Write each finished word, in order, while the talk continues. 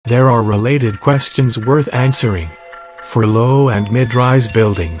There are related questions worth answering. For low and mid-rise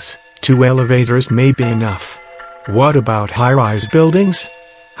buildings, 2 elevators may be enough. What about high-rise buildings?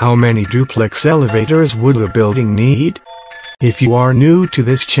 How many duplex elevators would a building need? If you are new to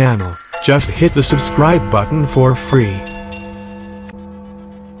this channel, just hit the subscribe button for free.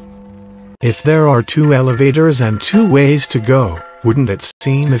 If there are 2 elevators and 2 ways to go, wouldn't it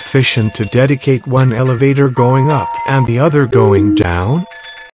seem efficient to dedicate one elevator going up and the other going down?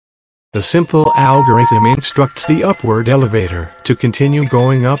 The simple algorithm instructs the upward elevator to continue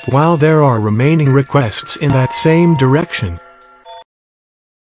going up while there are remaining requests in that same direction.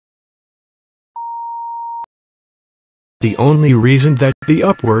 The only reason that the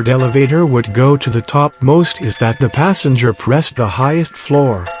upward elevator would go to the topmost is that the passenger pressed the highest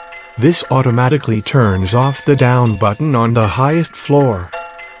floor. This automatically turns off the down button on the highest floor.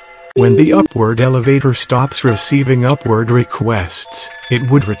 When the upward elevator stops receiving upward requests,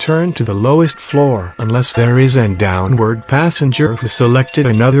 it would return to the lowest floor unless there is a downward passenger who selected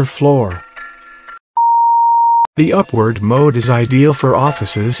another floor. The upward mode is ideal for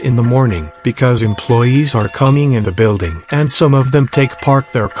offices in the morning because employees are coming in the building and some of them park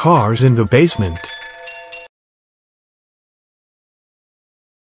their cars in the basement.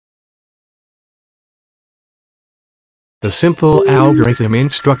 The simple algorithm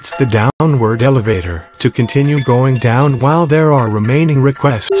instructs the downward elevator to continue going down while there are remaining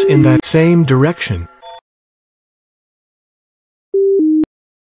requests in that same direction.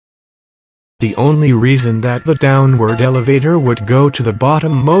 The only reason that the downward elevator would go to the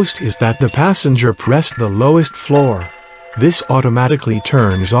bottommost is that the passenger pressed the lowest floor. This automatically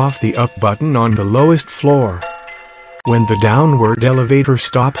turns off the up button on the lowest floor. When the downward elevator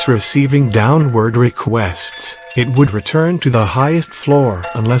stops receiving downward requests, it would return to the highest floor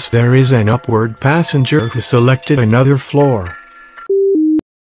unless there is an upward passenger who selected another floor.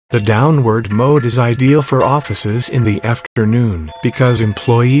 The downward mode is ideal for offices in the afternoon because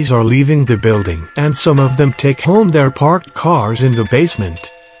employees are leaving the building and some of them take home their parked cars in the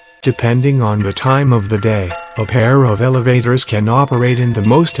basement. Depending on the time of the day, a pair of elevators can operate in the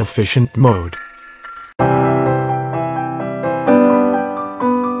most efficient mode.